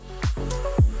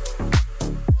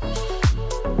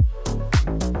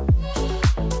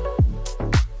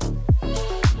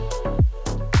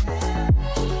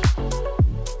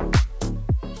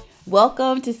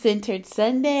Welcome to Centered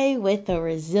Sunday with the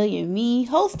Resilient Me,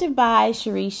 hosted by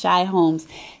Sharice Shy Holmes.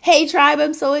 Hey tribe,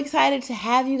 I'm so excited to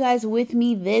have you guys with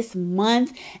me this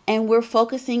month, and we're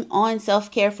focusing on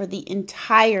self-care for the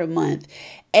entire month.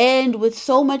 And with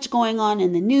so much going on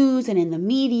in the news and in the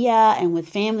media and with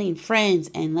family and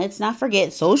friends, and let's not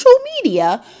forget social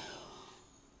media,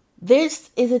 this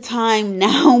is a time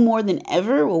now more than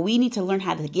ever where we need to learn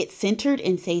how to get centered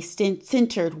and stay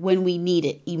centered when we need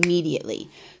it immediately.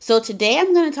 So today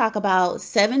I'm going to talk about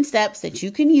 7 steps that you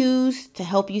can use to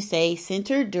help you stay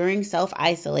centered during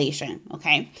self-isolation.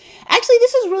 Okay. Actually,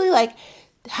 this is really like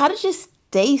how to just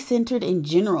stay centered in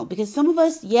general, because some of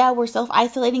us, we're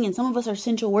self-isolating, and some of us are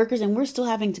essential workers and we're still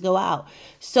having to go out.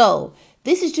 So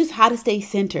this is just how to stay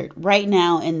centered right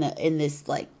now in this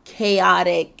like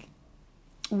chaotic,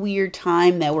 weird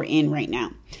time that we're in right now.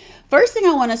 First thing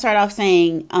I want to start off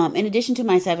saying, in addition to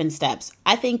my 7 steps,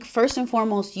 I think first and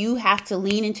foremost, you have to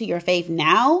lean into your faith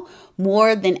now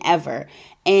more than ever.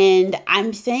 And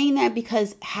I'm saying that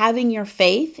because having your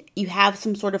faith, you have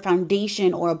some sort of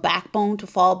foundation or a backbone to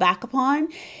fall back upon.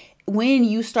 When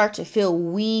you start to feel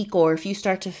weak, or if you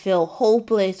start to feel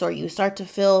hopeless, or you start to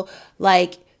feel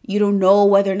like you don't know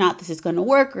whether or not this is going to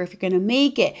work or if you're going to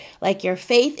make it, like your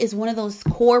faith is one of those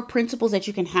core principles that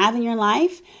you can have in your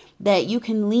life that you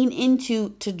can lean into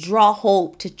to draw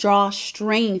hope, to draw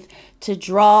strength, to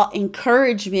draw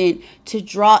encouragement, to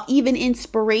draw even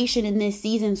inspiration in this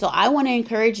season. So I want to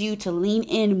encourage you to lean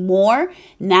in more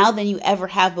now than you ever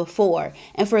have before.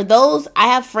 And for those, I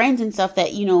have friends and stuff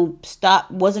that,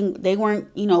 they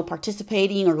weren't,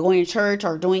 participating or going to church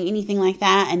or doing anything like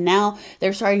that. And now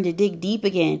they're starting to dig deep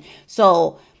again.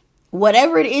 So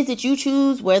whatever it is that you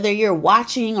choose, whether you're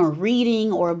watching or reading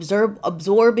or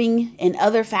absorbing in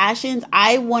other fashions,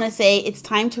 I want to say it's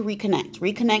time to reconnect.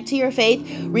 Reconnect to your faith,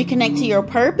 reconnect to your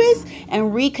purpose,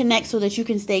 and reconnect so that you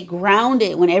can stay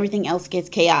grounded when everything else gets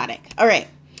chaotic. All right.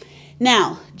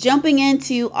 Now, jumping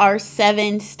into our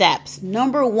 7 steps.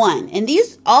 Number 1, and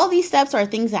all these steps are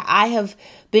things that I have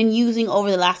been using over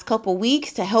the last couple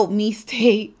weeks to help me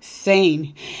stay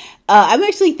sane. I'm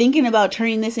actually thinking about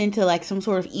turning this into like some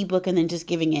sort of ebook and then just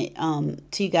giving it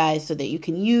to you guys so that you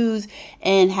can use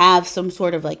and have some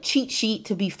sort of like cheat sheet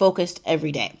to be focused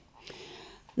every day.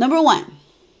 Number 1,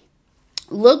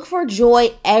 look for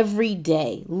joy every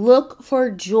day. Look for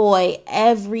joy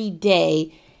every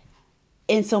day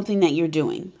in something that you're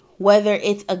doing. Whether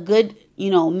it's a good,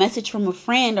 message from a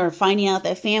friend, or finding out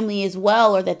that family is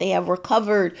well or that they have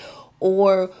recovered,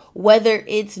 or whether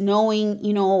it's knowing,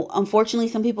 unfortunately,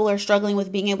 some people are struggling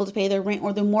with being able to pay their rent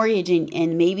or their mortgage.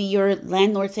 And maybe your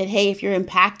landlord said, hey, if you're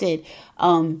impacted,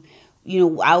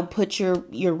 I'll put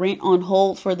your rent on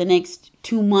hold for the next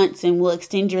 2 months and we'll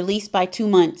extend your lease by 2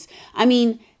 months. I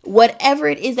mean, whatever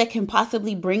it is that can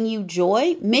possibly bring you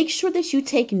joy, make sure that you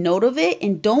take note of it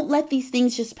and don't let these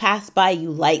things just pass by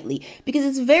you lightly, because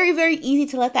it's very, very easy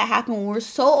to let that happen when we're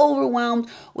so overwhelmed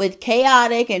with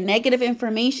chaotic and negative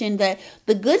information that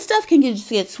the good stuff can just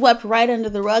get swept right under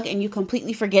the rug and you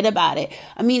completely forget about it.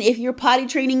 I mean, if you're potty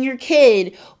training your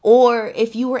kid, or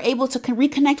if you were able to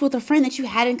reconnect with a friend that you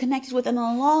hadn't connected with in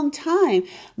a long time,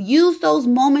 use those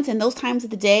moments and those times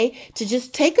of the day to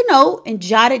just take a note and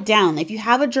jot it down. If you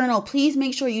have a journal, please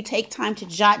make sure you take time to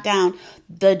jot down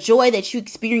the joy that you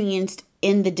experienced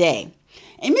in the day.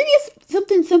 And maybe it's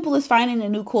something simple as finding a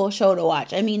new cool show to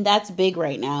watch. I mean, that's big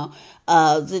right now.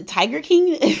 The Tiger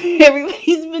King,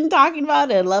 everybody's been talking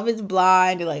about it. Love is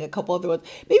Blind and like a couple other ones.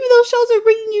 Maybe those shows are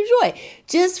bringing you joy.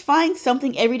 Just find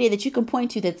something every day that you can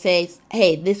point to that says,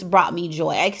 hey, this brought me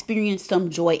joy. I experienced some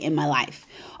joy in my life.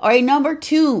 All right, number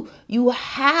 2, you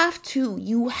have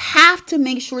to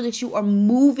make sure that you are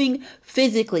moving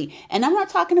physically. And I'm not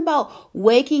talking about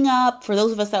waking up for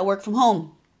those of us that work from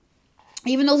home.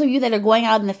 Even those of you that are going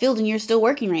out in the field and you're still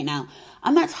working right now.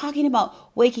 I'm not talking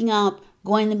about waking up,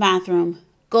 going to the bathroom,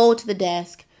 go to the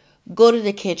desk, go to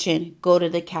the kitchen, go to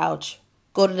the couch,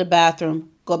 go to the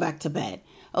bathroom, go back to bed.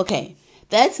 Okay,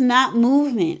 that's not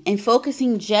movement. And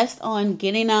focusing just on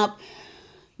getting up,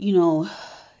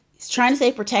 trying to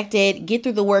stay protected, get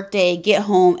through the workday, get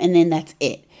home, and then that's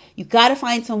it. You got to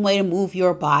find some way to move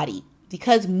your body,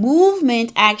 because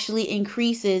movement actually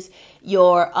increases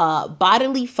your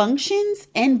bodily functions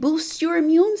and boosts your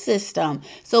immune system.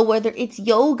 So whether it's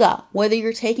yoga, whether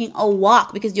you're taking a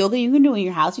walk, because yoga you can do in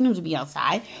your house, you don't have to be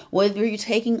outside, whether you're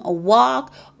taking a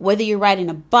walk, whether you're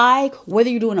riding a bike, whether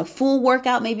you're doing a full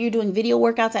workout, maybe you're doing video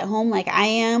workouts at home like I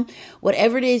am,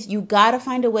 whatever it is, you got to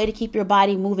find a way to keep your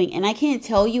body moving. And I can't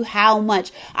tell you how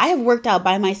much I have worked out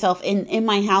by myself in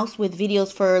my house with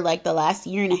videos for like the last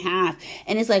year and a half.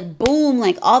 And it's like, boom,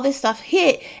 like all this stuff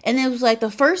hit. And it was like the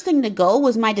first thing to go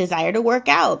was my desire to work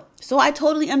out. So I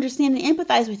totally understand and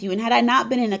empathize with you. And had I not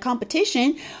been in a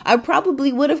competition, I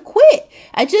probably would have quit.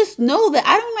 I just know that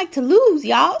I don't like to lose,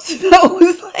 y'all. So that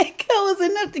was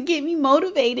enough to get me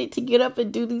motivated to get up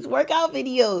and do these workout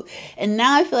videos. And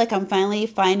now I feel like I'm finally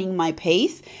finding my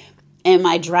pace and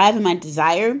my drive and my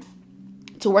desire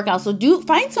to work out. So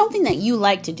find something that you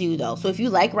like to do though. So if you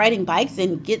like riding bikes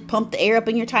and pump the air up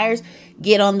in your tires,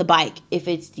 get on the bike. If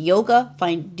it's yoga,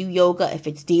 do yoga. If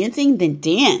it's dancing, then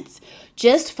dance.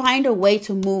 Just find a way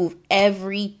to move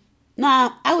I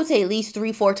would say at least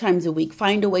 3-4 times a week.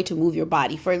 Find a way to move your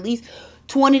body for at least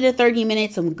 20 to 30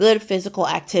 minutes, some good physical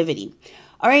activity.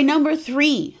 All right, number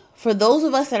 3, for those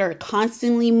of us that are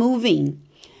constantly moving,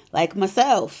 like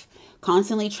myself,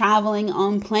 constantly traveling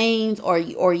on planes, or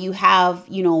you have,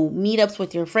 meetups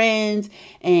with your friends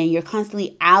and you're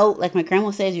constantly out. Like my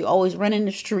grandma says, you always run in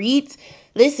the streets.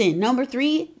 Listen, number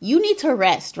 3, you need to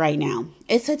rest right now.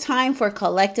 It's a time for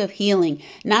collective healing,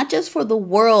 not just for the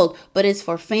world, but it's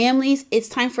for families. It's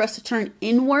time for us to turn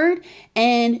inward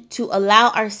and to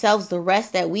allow ourselves the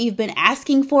rest that we've been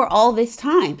asking for all this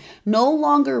time. No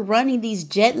longer running these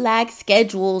jet lag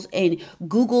schedules and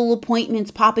Google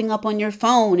appointments popping up on your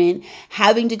phone and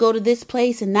having to go to this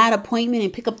place and that appointment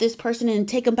and pick up this person and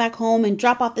take them back home and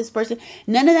drop off this person.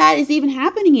 None of that is even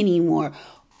happening anymore.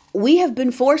 We have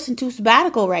been forced into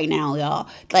sabbatical right now, y'all.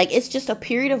 Like, it's just a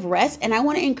period of rest, and I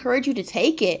want to encourage you to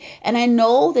take it. And I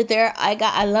know that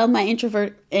I love my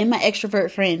introvert and my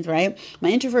extrovert friends, right? My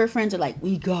introvert friends are like,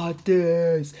 we got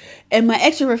this. And my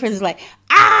extrovert friends are like,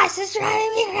 she's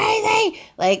driving me crazy.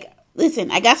 Like,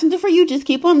 listen, I got something for you. Just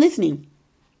keep on listening.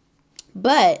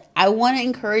 But I want to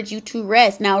encourage you to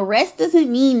rest. Now, rest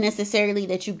doesn't mean necessarily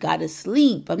that you got to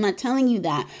sleep. I'm not telling you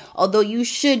that. Although you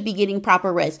should be getting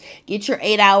proper rest. Get your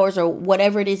 8 hours or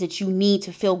whatever it is that you need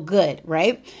to feel good,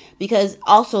 right? Because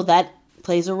also that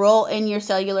plays a role in your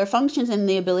cellular functions and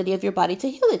the ability of your body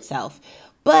to heal itself.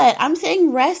 But I'm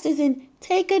saying rest isn't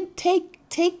take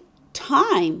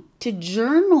time to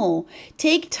journal.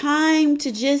 Take time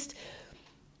to just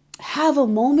have a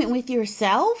moment with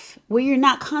yourself where you're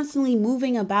not constantly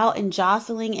moving about and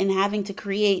jostling and having to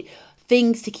create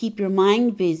things to keep your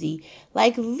mind busy.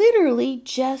 Like, literally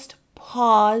just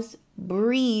pause,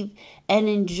 breathe, and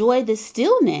enjoy the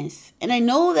stillness. And I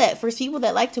know that for people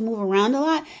that like to move around a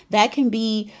lot, that can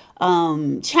be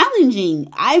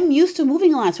challenging. I'm used to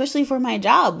moving a lot, especially for my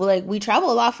job. Like, we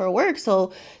travel a lot for work,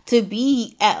 so to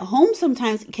be at home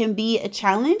sometimes can be a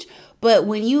challenge. But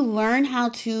when you learn how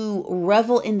to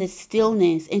revel in the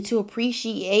stillness and to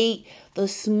appreciate the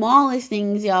smallest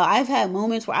things, y'all, I've had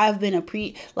moments where I've been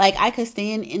like, I could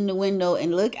stand in the window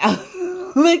and look out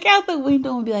the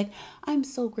window and be like, I'm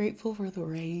so grateful for the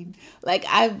rain. Like,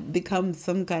 I've become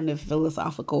some kind of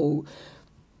philosophical,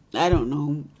 I don't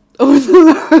know, over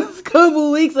the last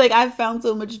couple weeks. Like, I've found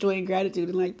so much joy and gratitude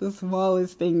in like the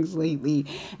smallest things lately,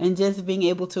 and just being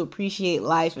able to appreciate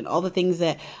life and all the things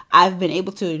that I've been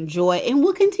able to enjoy and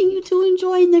will continue to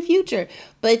enjoy in the future.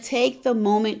 But take the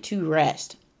moment to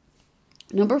rest.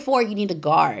 Number 4, you need to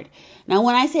guard. Now,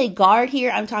 when I say guard here,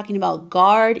 I'm talking about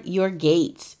guard your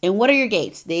gates. And what are your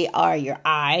gates? They are your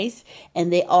eyes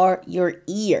and they are your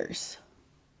ears.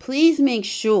 Please make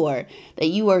sure that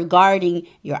you are guarding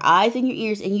your eyes and your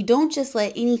ears, and you don't just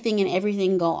let anything and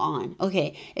everything go on.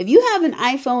 Okay, if you have an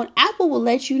iPhone, Apple will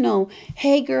let you know,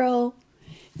 hey girl,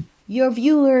 your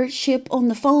viewership on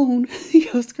the phone,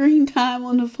 your screen time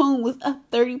on the phone was up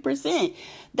 30%.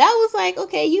 That was like,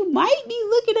 okay, you might be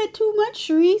looking at too much,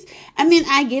 Sharice. I mean,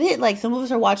 I get it. Like, some of us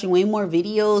are watching way more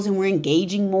videos and we're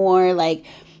engaging more. Like,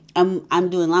 I'm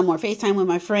doing a lot more FaceTime with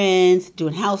my friends,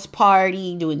 doing house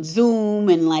party, doing Zoom,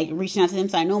 and like reaching out to them.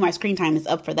 So I know my screen time is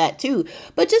up for that too.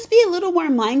 But just be a little more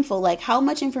mindful. Like, how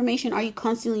much information are you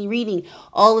constantly reading?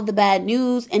 All of the bad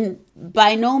news. And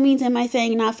by no means am I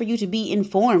saying not for you to be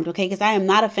informed, okay? Because I am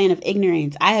not a fan of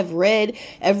ignorance. I have read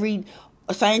every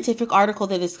scientific article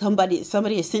that somebody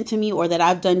has sent to me, or that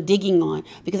I've done digging on,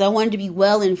 because I wanted to be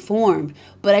well informed.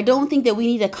 But I don't think that we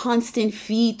need a constant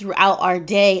feed throughout our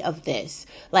day of this.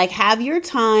 Like, have your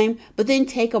time, but then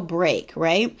take a break,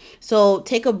 right? So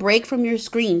take a break from your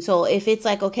screen. So if it's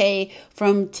like, okay,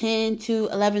 from 10 to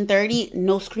 11:30,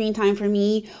 no screen time for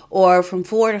me, or from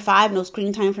 4 to 5, no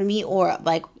screen time for me, or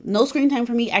like no screen time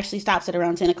for me actually stops at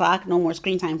around 10 o'clock, no more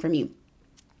screen time for me.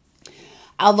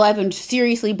 Although I've been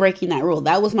seriously breaking that rule.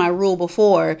 That was my rule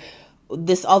before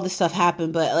all this stuff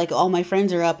happened, but like all my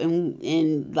friends are up,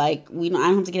 and like I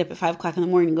don't have to get up at 5 o'clock in the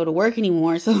morning and go to work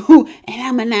anymore. So, and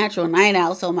I'm a natural night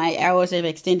owl, so my hours have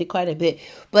extended quite a bit.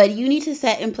 But you need to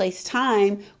set in place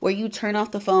time where you turn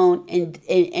off the phone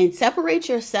and separate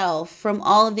yourself from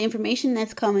all of the information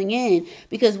that's coming in,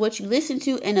 because what you listen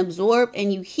to and absorb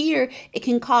and you hear, it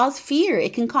can cause fear,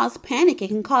 it can cause panic, it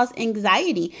can cause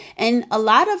anxiety. And a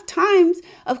lot of times,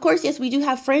 of course, yes, we do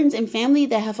have friends and family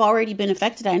that have already been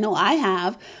affected. I know I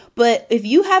have. But if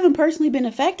you haven't personally been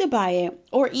affected by it,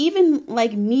 or even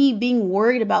like me being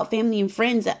worried about family and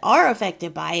friends that are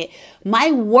affected by it,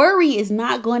 my worry is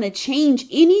not going to change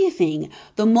anything.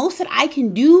 The most that I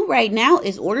can do right now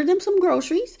is order them some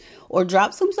groceries or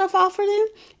drop some stuff off for them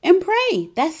and pray.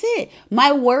 That's it.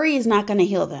 My worry is not going to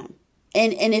heal them.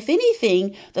 And if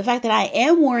anything, the fact that I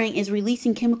am worrying is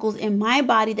releasing chemicals in my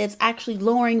body that's actually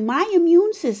lowering my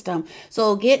immune system.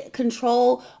 So get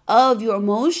control of your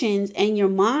emotions and your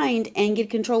mind, and get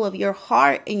control of your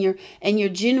heart and your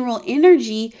general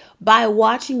energy by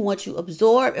watching what you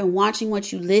absorb and watching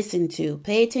what you listen to.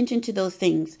 Pay attention to those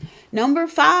things. Number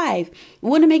 5, we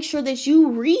want to make sure that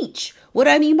you reach. What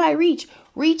I mean by reach?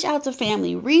 Reach out to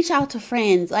family, reach out to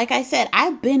friends. Like I said,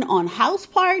 I've been on house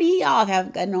party. Y'all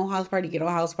have got no house party. Get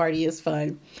on house party is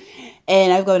fun.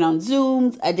 And I've gone on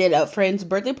Zooms. I did a friend's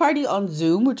birthday party on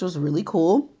Zoom, which was really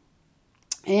cool.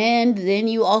 And then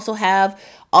you also have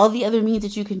all the other means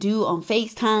that you can do on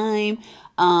FaceTime,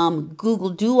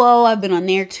 Google Duo. I've been on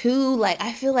there too. Like,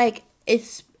 I feel like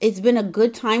it's been a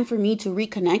good time for me to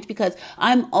reconnect, because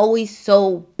I'm always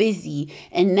so busy.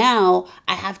 And now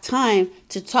I have time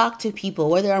to talk to people,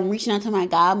 whether I'm reaching out to my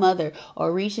godmother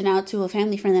or reaching out to a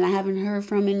family friend that I haven't heard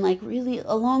from in like really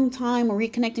a long time, or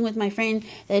reconnecting with my friend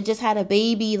that just had a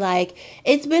baby. Like,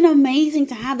 it's been amazing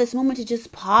to have this moment to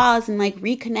just pause and like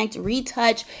reconnect,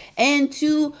 retouch, and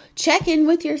to check in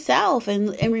with yourself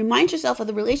and remind yourself of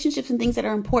the relationships and things that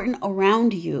are important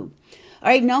around you. All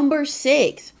right, number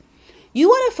 6. You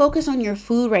want to focus on your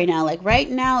food right now. Like, right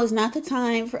now is not the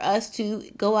time for us to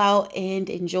go out and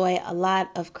enjoy a lot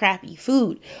of crappy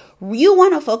food. You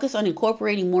want to focus on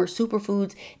incorporating more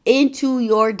superfoods into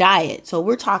your diet. So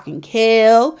we're talking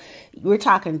kale, we're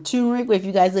talking turmeric. If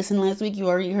you guys listened last week, you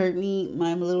already heard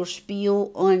my little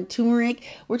spiel on turmeric.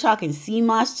 We're talking sea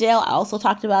moss gel. I also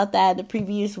talked about that the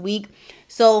previous week.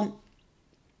 So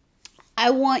I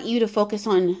want you to focus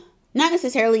on not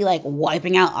necessarily like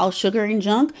wiping out all sugar and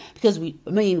junk, because we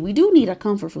do need our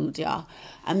comfort foods, y'all.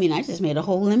 I just made a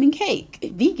whole lemon cake.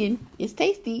 Vegan. It's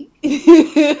tasty.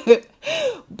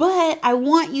 But I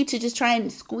want you to just try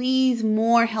and squeeze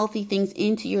more healthy things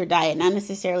into your diet. Not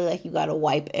necessarily like you got to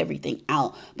wipe everything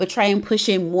out, but try and push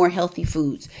in more healthy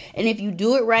foods. And if you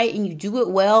do it right and you do it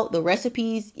well, the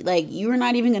recipes, like, you're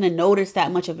not even going to notice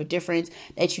that much of a difference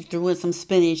that you threw in some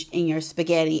spinach in your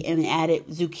spaghetti and added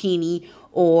zucchini,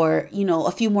 or,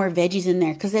 a few more veggies in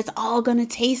there, because that's all going to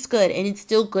taste good and it's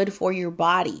still good for your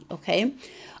body. Okay.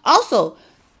 Also,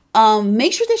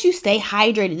 make sure that you stay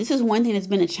hydrated. This is one thing that's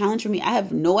been a challenge for me. I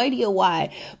have no idea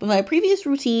why, but my previous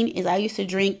routine is I used to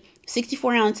drink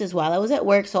 64 ounces while I was at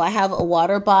work. So I have a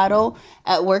water bottle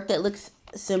at work that looks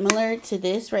similar to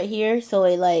this right here. So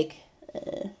it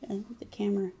the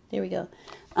camera, there we go.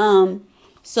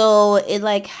 So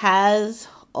it has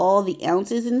all the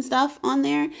ounces and stuff on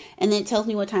there, and then it tells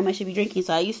me what time I should be drinking.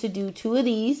 So I used to do 2 of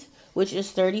these, which is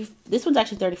 30. This one's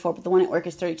actually 34, but the one at work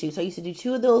is 32. So I used to do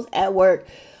 2 of those at work,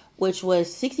 which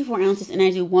was 64 ounces, and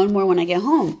I do 1 more when I get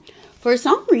home. For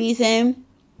some reason,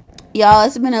 y'all,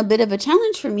 it's been a bit of a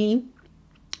challenge for me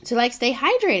to stay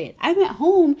hydrated. I'm at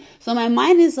home, so my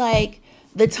mind is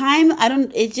the time,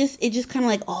 it just kind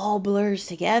of all blurs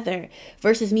together,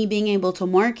 versus me being able to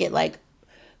market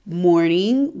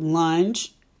morning,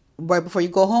 lunch, right before you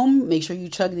go home, make sure you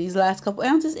chug these last couple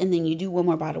ounces, and then you do 1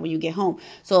 more bottle when you get home.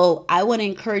 So I want to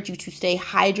encourage you to stay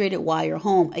hydrated while you're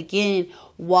home. Again,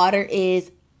 water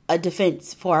is a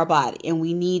defense for our body, and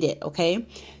we need it, okay?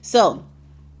 So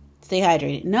stay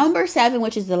hydrated. Number 7,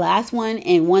 which is the last one,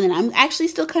 and one that I'm actually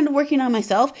still kind of working on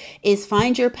myself, is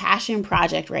find your passion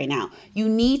project right now. You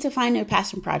need to find a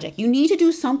passion project. You need to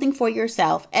do something for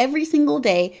yourself every single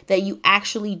day that you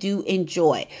actually do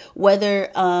enjoy.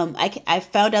 Whether, I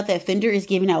found out that Fender is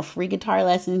giving out free guitar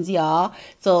lessons, y'all.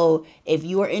 So if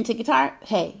you are into guitar,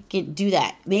 hey, do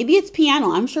that. Maybe it's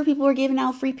piano. I'm sure people are giving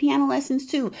out free piano lessons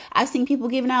too. I've seen people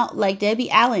giving out, like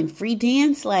Debbie Allen, free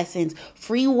dance lessons,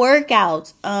 free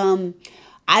workouts.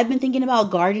 I've been thinking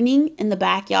about gardening in the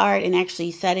backyard and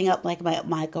actually setting up like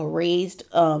a raised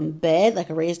bed, like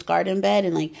a raised garden bed,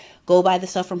 and like go buy the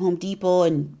stuff from Home Depot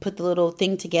and put the little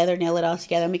thing together, nail it all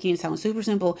together, making it sound super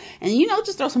simple. And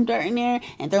just throw some dirt in there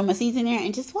and throw my seeds in there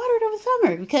and just water it over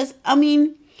summer. Because I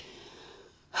mean,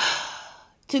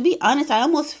 to be honest, I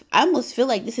almost feel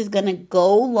like this is gonna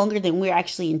go longer than we're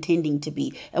actually intending to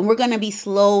be, and we're gonna be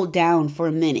slowed down for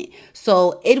a minute.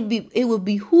 So it would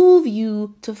behoove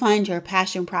you to find your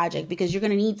passion project, because you're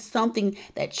gonna need something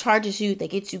that charges you, that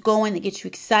gets you going, that gets you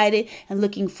excited and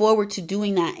looking forward to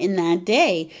doing that in that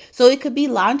day. So it could be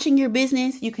launching your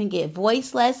business. You can get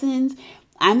voice lessons.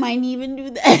 I might even do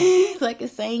that, like I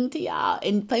saying to y'all,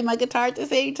 and play my guitar at the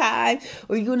same time.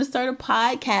 Or you want to start a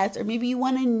podcast, or maybe you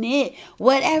want to knit.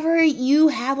 Whatever you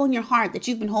have on your heart that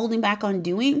you've been holding back on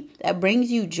doing that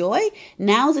brings you joy,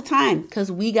 now's the time,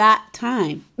 because we got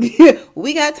time.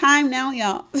 We got time now,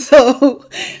 y'all. So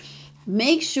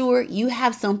make sure you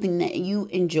have something that you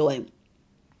enjoy.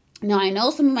 Now, I know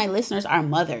some of my listeners are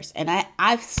mothers, and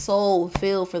I so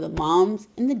feel for the moms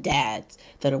and the dads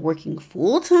that are working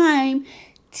full time,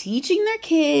 teaching their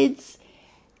kids,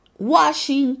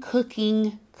 washing,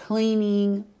 cooking,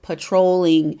 cleaning,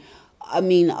 patrolling. I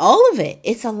mean, all of it.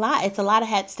 It's a lot. It's a lot of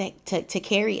hats to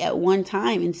carry at one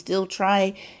time, and still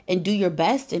try and do your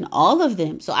best in all of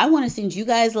them. So I want to send you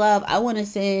guys love. I want to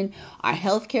send our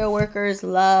healthcare workers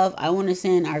love. I want to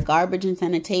send our garbage and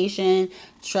sanitation,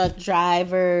 truck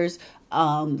drivers,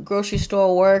 grocery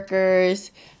store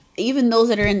workers, even those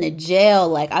that are in the jail.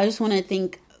 Like, I just want to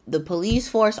thank the police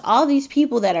force, all these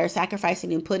people that are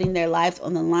sacrificing and putting their lives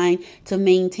on the line to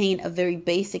maintain a very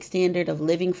basic standard of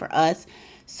living for us.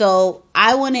 So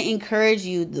I want to encourage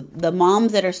you, the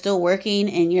moms that are still working,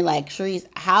 and you're like, Cherise,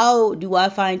 how do I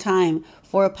find time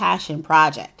for a passion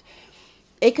project?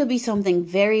 It could be something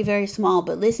very, very small,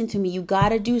 but listen to me. You got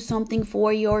to do something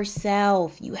for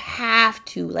yourself. You have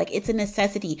to. Like, it's a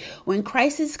necessity. When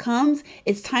crisis comes,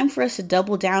 it's time for us to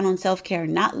double down on self-care,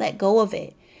 not let go of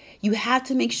it. You have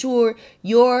to make sure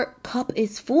your cup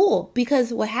is full,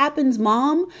 because what happens,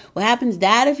 mom, what happens,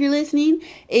 dad, if you're listening,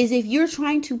 is if you're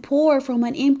trying to pour from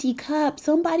an empty cup,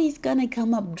 somebody's going to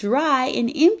come up dry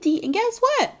and empty. And guess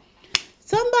what?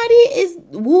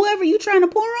 Whoever you trying to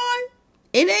pour on,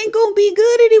 it ain't going to be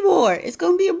good anymore. It's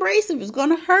going to be abrasive. It's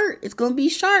going to hurt. It's going to be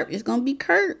sharp. It's going to be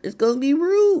curt. It's going to be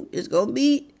rude. It's going to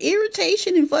be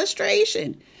irritation and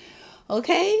frustration.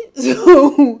 Okay?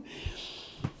 So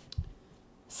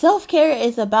self-care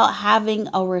is about having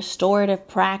a restorative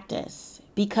practice,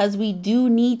 because we do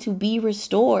need to be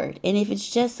restored. And if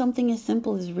it's just something as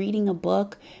simple as reading a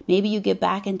book, maybe you get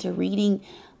back into reading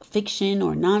fiction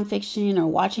or nonfiction or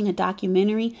watching a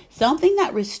documentary, something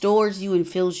that restores you and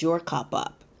fills your cup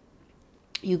up.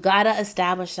 You got to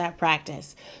establish that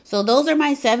practice. So those are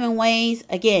my 7 ways.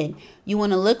 Again, you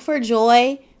want to look for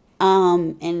joy.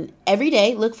 And every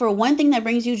day, look for one thing that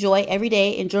brings you joy every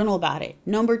day and journal about it.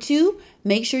 Number 2,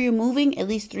 make sure you're moving at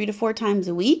least 3 to 4 times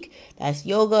a week. That's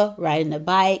yoga, riding the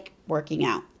bike, working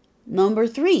out. Number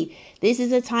 3, this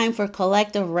is a time for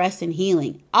collective rest and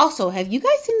healing. Also, have you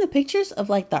guys seen the pictures of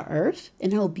like the earth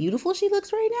and how beautiful she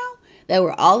looks right now? That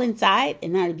we're all inside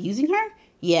and not abusing her?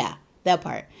 Yeah, that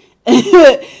part.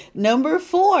 Number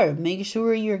 4, make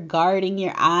sure you're guarding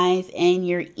your eyes and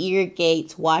your ear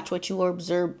gates. Watch what you are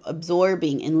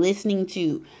absorbing and listening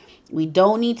to. We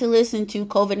don't need to listen to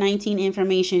COVID-19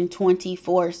 information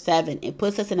 24/7. It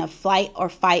puts us in a flight or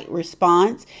fight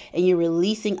response, and you're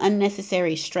releasing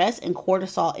unnecessary stress and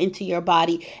cortisol into your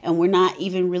body, and we're not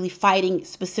even really fighting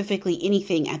specifically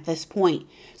anything at this point.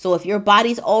 So if your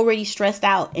body's already stressed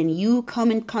out and you come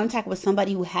in contact with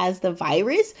somebody who has the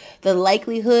virus, the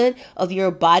likelihood of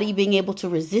your body being able to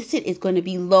resist it is going to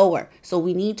be lower. So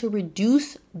we need to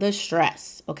reduce the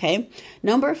stress, okay?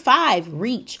 Number 5,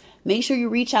 reach. Make sure you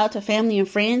reach out to family and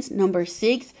friends. Number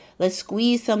 6, let's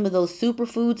squeeze some of those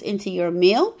superfoods into your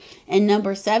meal. And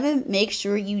number 7, make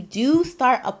sure you do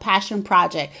start a passion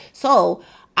project. So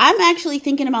I'm actually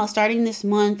thinking about starting this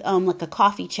month like a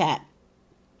coffee chat.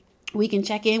 We can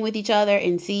check in with each other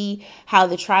and see how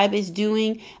the tribe is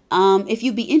doing. If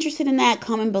you'd be interested in that,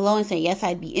 comment below and say, yes,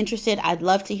 I'd be interested. I'd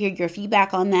love to hear your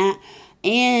feedback on that.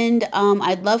 And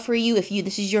I'd love for you, if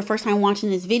this is your first time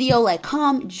watching this video, like,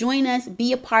 come join us,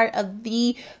 be a part of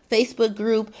the Facebook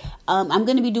group. I'm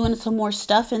going to be doing some more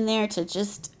stuff in there to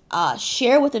just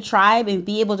share with the tribe and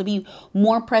be able to be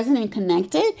more present and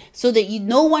connected, so that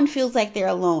no one feels like they're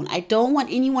alone. I don't want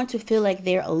anyone to feel like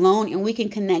they're alone, and we can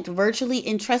connect virtually.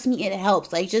 And trust me, it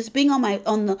helps. Like, just being on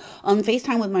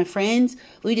FaceTime with my friends.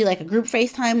 We did like a group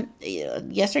FaceTime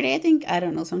yesterday, I think. I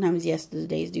don't know. Sometimes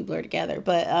yesterday's do blur together,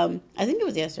 but I think it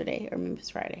was yesterday, or maybe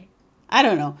it's Friday. I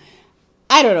don't know.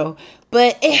 I don't know.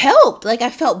 But it helped. Like, I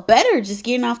felt better just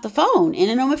getting off the phone.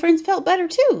 And I know my friends felt better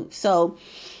too. So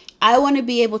I want to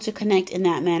be able to connect in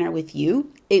that manner with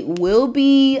you. It will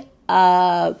be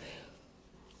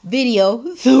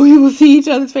video, so we will see each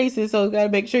other's faces. So gotta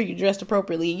make sure you're dressed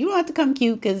appropriately. You don't have to come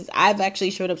cute, because I've actually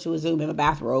showed up to a Zoom in a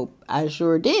bathrobe. I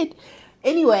sure did.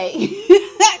 Anyway,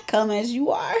 come as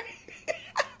you are.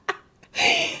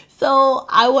 So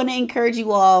I want to encourage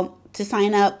you all to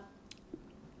sign up.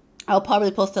 I'll probably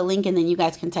post a link, and then you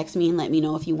guys can text me and let me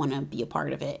know if you want to be a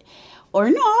part of it or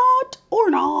not.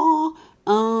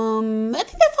 I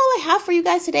think that's all I have for you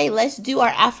guys today. Let's do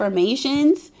our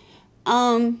affirmations.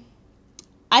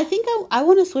 I think I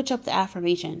want to switch up the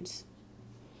affirmations.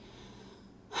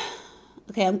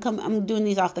 Okay, I'm doing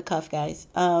these off the cuff, guys.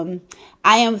 I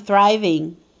am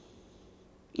thriving.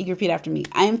 You can repeat after me.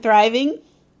 I am thriving.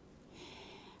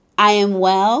 I am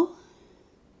well.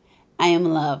 I am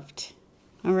loved.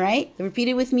 All right? Repeat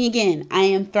it with me again. I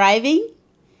am thriving.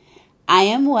 I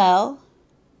am well.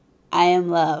 I am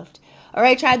loved. All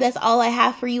right, tribe, that's all I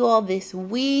have for you all this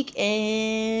week,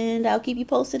 and I'll keep you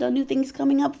posted on new things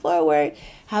coming up forward.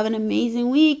 Have an amazing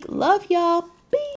week. Love y'all.